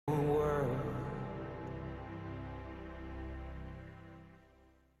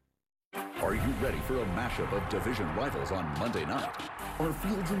you ready for a mashup of division rivals on Monday night? Are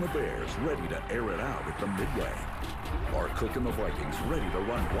Fields and the Bears ready to air it out at the Midway? Are Cook and the Vikings ready to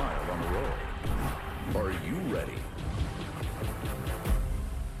run wild on the road? Are you ready?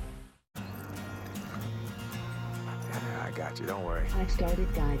 I got you, don't worry. I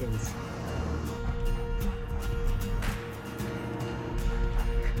started guidance.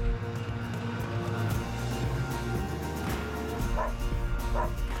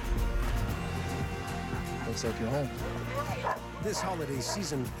 Looks like you're home. This holiday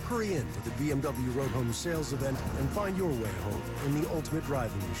season, hurry in to the BMW Road Home Sales event and find your way home in the ultimate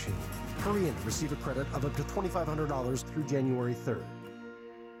driving machine. Hurry in to receive a credit of up to $2,500 through January 3rd.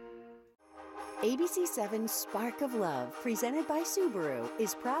 ABC 7 Spark of Love, presented by Subaru,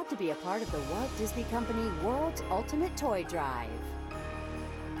 is proud to be a part of the Walt Disney Company World's Ultimate Toy Drive.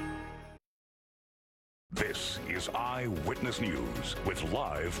 This is Eyewitness News with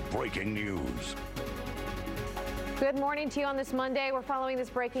live breaking news. Good morning to you on this Monday. We're following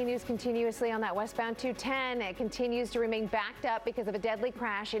this breaking news continuously on that westbound 210. It continues to remain backed up because of a deadly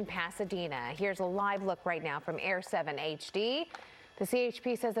crash in Pasadena. Here's a live look right now from Air 7 HD. The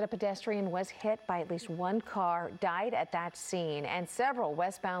CHP says that a pedestrian was hit by at least one car, died at that scene, and several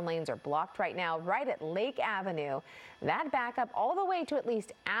westbound lanes are blocked right now, right at Lake Avenue. That backup all the way to at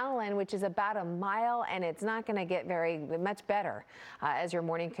least Allen, which is about a mile, and it's not going to get very much better as your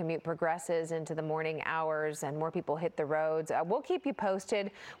morning commute progresses into the morning hours and more people hit the roads. We'll keep you posted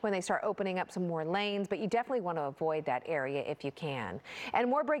when they start opening up some more lanes, but you definitely want to avoid that area if you can. And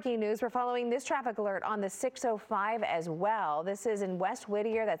more breaking news, we're following this traffic alert on the 605 as well. This is in West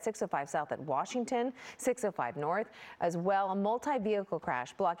Whittier, that's 605 south at Washington, 605 north as well. A multi-vehicle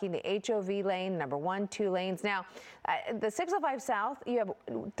crash blocking the HOV lane, number 1, 2 lanes. Now, the 605 south, you have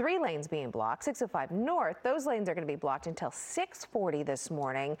 3 lanes being blocked. 605 north, those lanes are going to be blocked until 6:40 this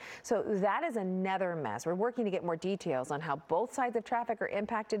morning. So that is another mess. We're working to get more details on how both sides of traffic are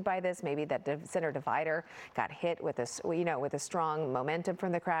impacted by this. Maybe that center divider got hit with a strong momentum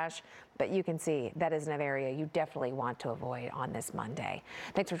from the crash. But you can see that is an area you definitely want to avoid on this Monday.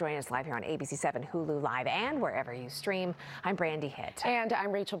 Thanks for joining us live here on ABC 7 Hulu Live and wherever you stream. I'm Brandy Hitt. And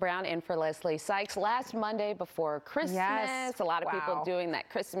I'm Rachel Brown in for Leslie Sykes. Last Monday before Christmas, yes. A lot of people doing that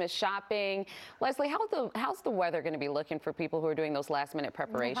Christmas shopping. Leslie, how's the weather going to be looking for people who are doing those last minute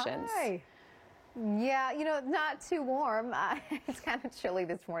preparations? Hi. Yeah, not too warm. It's kind of chilly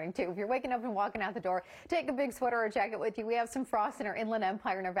this morning, too. If you're waking up and walking out the door, take a big sweater or jacket with you. We have some frost in our Inland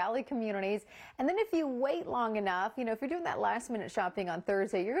Empire and our Valley communities. And then if you wait long enough, if you're doing that last-minute shopping on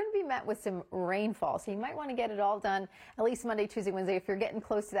Thursday, you're going to be met with some rainfall. So you might want to get it all done at least Monday, Tuesday, Wednesday if you're getting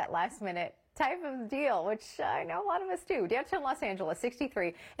close to that last-minute type of deal, which I know a lot of us do. Downtown Los Angeles,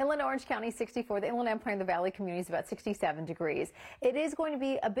 63. Inland Orange County, 64. The Inland Empire and the Valley communities, about 67 degrees. It is going to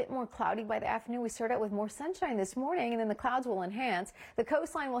be a bit more cloudy by the afternoon. We start out with more sunshine this morning, and then the clouds will enhance. The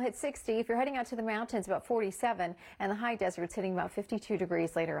coastline will hit 60. If you're heading out to the mountains, about 47. And the high desert's hitting about 52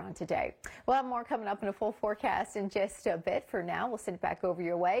 degrees later on today. We'll have more coming up in a full forecast in just a bit. For now, we'll send it back over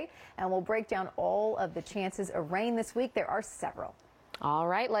your way, and we'll break down all of the chances of rain this week. There are several. All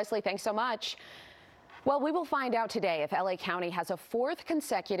right, Leslie, thanks so much. Well, we will find out today if LA County has a 4th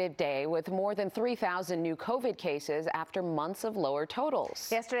consecutive day with more than 3,000 new COVID cases after months of lower totals.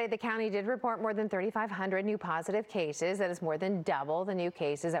 Yesterday, the county did report more than 3,500 new positive cases. That is more than double the new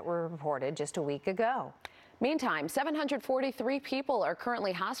cases that were reported just a week ago. Meantime, 743 people are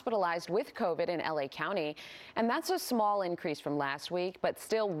currently hospitalized with COVID in LA County, and that's a small increase from last week, but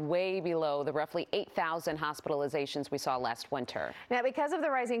still way below the roughly 8,000 hospitalizations we saw last winter. Now, because of the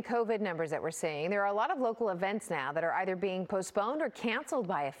rising COVID numbers that we're seeing, there are a lot of local events now that are either being postponed or canceled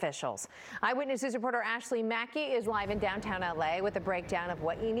by officials. Eyewitness News reporter Ashley Mackey is live in downtown LA with a breakdown of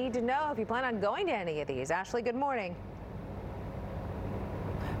what you need to know if you plan on going to any of these. Ashley, good morning.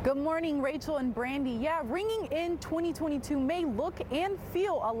 Good morning, Rachel and Brandy. Yeah, ringing in 2022 may look and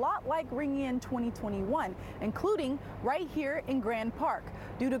feel a lot like ringing in 2021, including right here in Grand Park.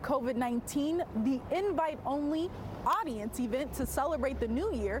 Due to COVID-19, the invite-only audience event to celebrate the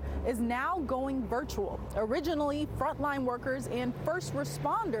new year is now going virtual. Originally, frontline workers and first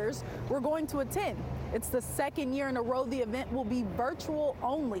responders were going to attend. It's the 2nd year in a row the event will be virtual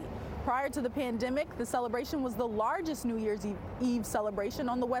only. Prior to the pandemic, the celebration was the largest New Year's Eve celebration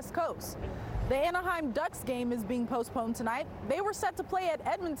on the West Coast. The Anaheim Ducks game is being postponed tonight. They were set to play at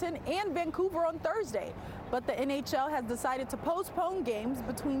Edmonton and Vancouver on Thursday, but the NHL has decided to postpone games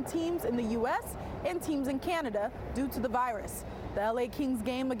between teams in the U.S. and teams in Canada due to the virus. The LA Kings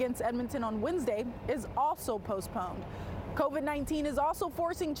game against Edmonton on Wednesday is also postponed. COVID-19 is also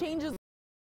forcing changes